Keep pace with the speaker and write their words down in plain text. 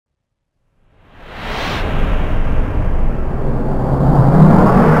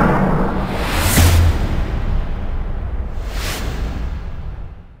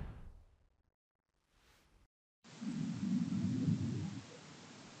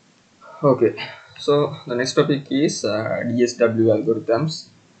Okay, so the next topic is DSW algorithms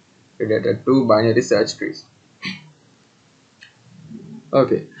related to binary search trees.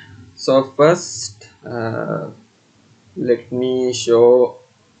 Okay, so first let me show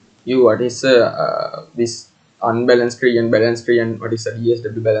you what is this unbalanced tree and balanced tree and what is a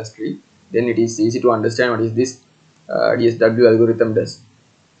DSW balanced tree. Then it is easy to understand what is this DSW algorithm does.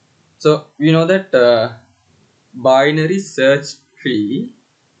 So we know that binary search tree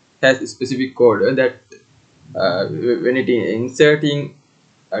has a specific code that when it is inserting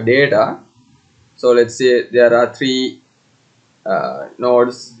data, so let's say there are three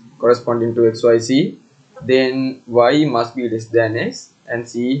nodes corresponding to XYZ, then Y must be less than X and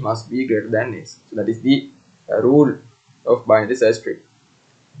C must be greater than X. So that is the rule of binary search tree.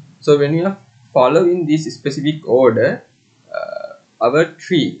 So when you are following this specific order, our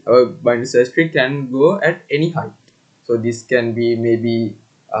binary search tree can go at any height. So this can be maybe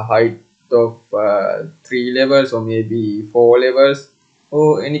a height of 3 levels or maybe 4 levels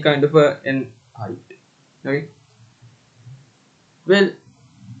or any kind of a n height. Okay. Well,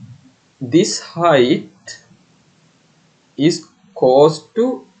 this height is caused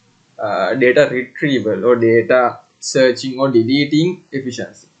to data retrieval or data searching or deleting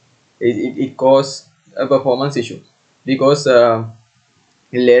efficiency. It causes a performance issue because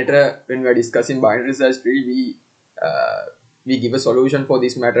later when we are discussing binary search tree, we give a solution for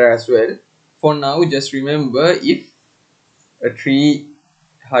this matter as well. For now, just remember, if a tree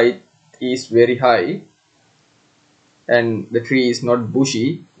height is very high and the tree is not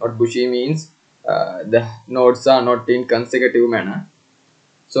bushy means the nodes are not in consecutive manner.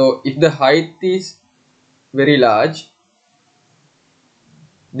 So if the height is very large,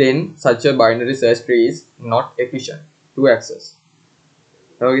 then such a binary search tree is not efficient to access.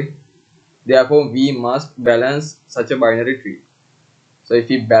 Okay, therefore we must balance such a binary tree. So if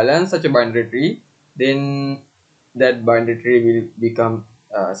we balance such a binary tree, then that binary tree will become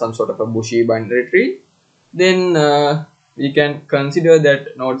some sort of a bushy binary tree. Then we can consider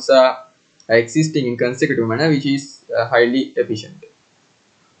that nodes are existing in consecutive manner, which is highly efficient.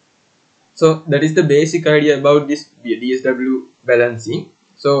 So that is the basic idea about this DSW balancing.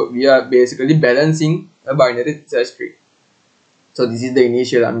 So we are basically balancing a binary search tree. So this is the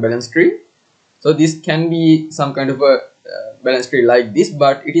initial unbalanced tree. So this can be some kind of a balanced tree like this,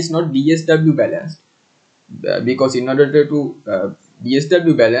 but it is not DSW balanced because in order to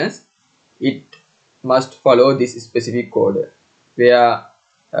DSW balance, it must follow this specific code where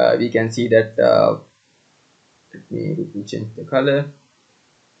we can see that let me change the color.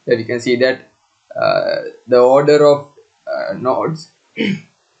 Here we can see that the order of nodes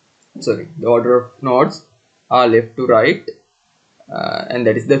the order of nodes are left to right, and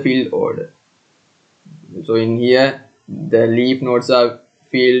that is the field order. So in here the leaf nodes are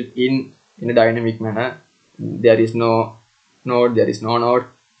filled in a dynamic manner. There is no node, there is no node,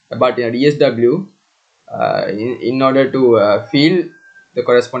 but in a DSW, in order to fill the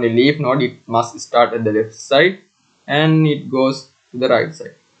corresponding leaf node, it must start at the left side and it goes to the right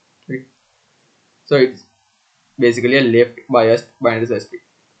side. Right? So it's basically a left biased binary search tree.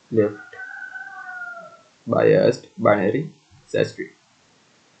 Left biased binary search tree.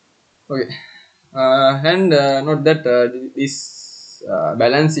 Okay, and note that this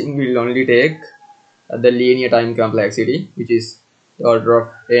balancing will only take the linear time complexity, which is the order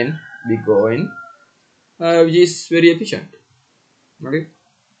of n, big O n, which is very efficient. Okay.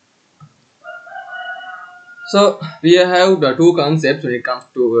 So we have the two concepts when it comes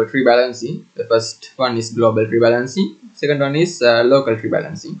to tree balancing. The first one is global tree balancing. Second one is local tree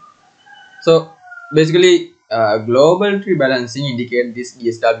balancing. So basically, global tree balancing indicates these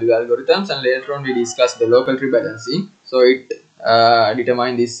DSW algorithms, and later on we discuss the local tree balancing. So it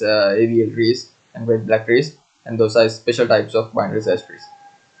determines these AVL trees and red black trees, and those are special types of binary search trees.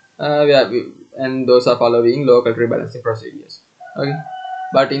 And those are following local tree balancing procedures. Okay,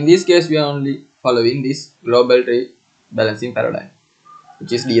 but in this case we are only following this global tree balancing paradigm,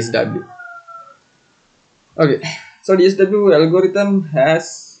 which is DSW. Okay, so DSW algorithm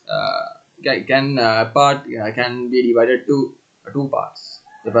has can be divided to two parts.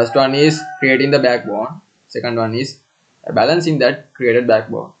 The first one is creating the backbone. Second one is balancing that created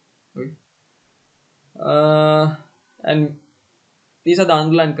backbone. Okay. And these are the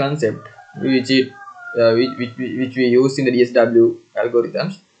underlying concept which which we use in the DSW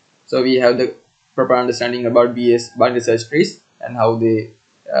algorithms. So we have the proper understanding about binary search trees and how they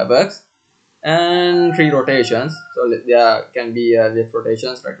works, and tree rotations. So there can be left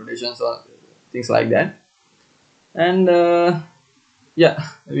rotations, right rotations, or things like that. And yeah,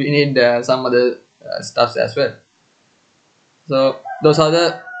 we need some other stuffs as well. So those are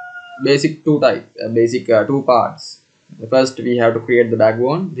the basic two parts. First we have to create the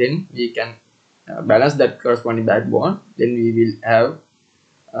backbone, then we can balance that corresponding backbone, then we will have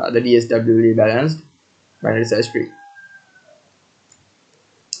the DSW balanced binary search tree.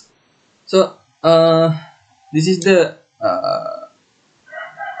 So this is the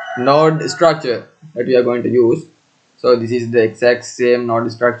node structure that we are going to use. So this is the exact same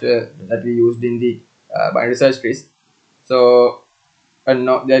node structure that we used in the binary search trees. So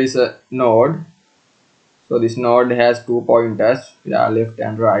there is a node. So this node has two pointers, left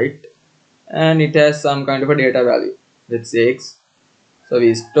and right, and it has some kind of a data value, let's say x. So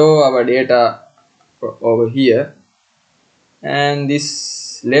we store our data over here, and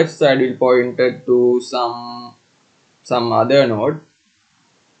this left side will point to some other node,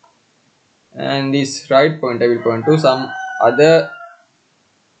 and this right pointer will point to some other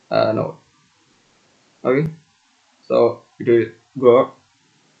node. Okay, so it will go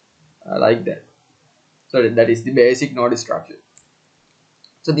like that. So that is the basic node structure.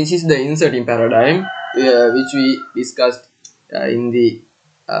 So this is the inserting paradigm which we discussed in the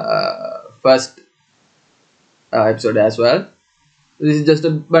first episode as well. This is just a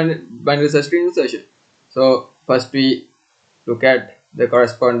binary search tree insertion. So first we look at the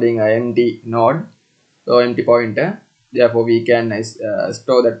corresponding empty node, so empty pointer. Therefore we can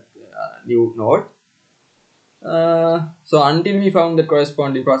store that new node. So until we found the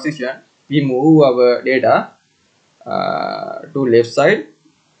corresponding position, we move our data to left side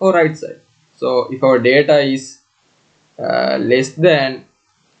or right side. So if our data is less than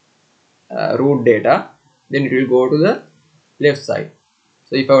root data, then it will go to the left side.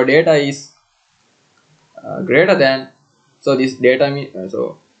 So if our data is greater than, so this data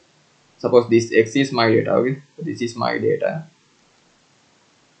so suppose this x is my data, okay, so this is my data,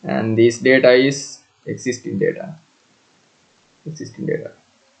 and this data is existing data. So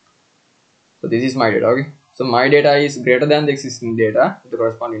this is my data, okay. So my data is greater than the existing data, the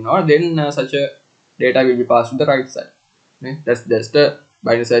corresponding node, then such a data will be passed to the right side. Okay? That's the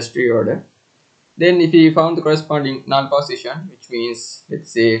binary search tree order. Then if we found the corresponding null position, which means, let's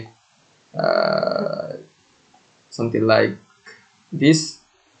say something like this,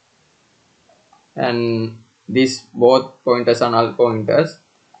 and these both pointers are null pointers,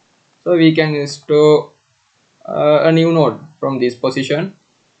 so we can store a new node from this position,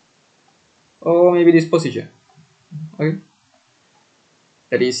 or maybe this position. Okay,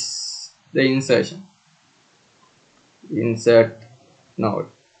 that is the insert node.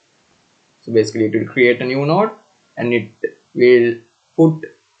 So basically it will create a new node, and it will put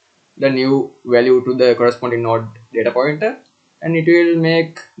the new value to the corresponding node data pointer, and it will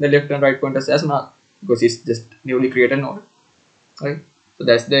make the left and right pointers as null because it's just newly created node. Okay, so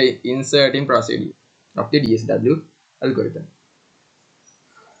that's the inserting procedure of the DSW algorithm.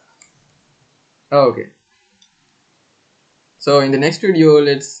 Okay, so in the next video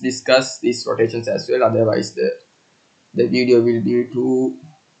let's discuss these rotations as well, otherwise the video will be too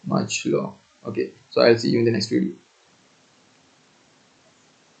much long. Okay, so I'll see you in the next video.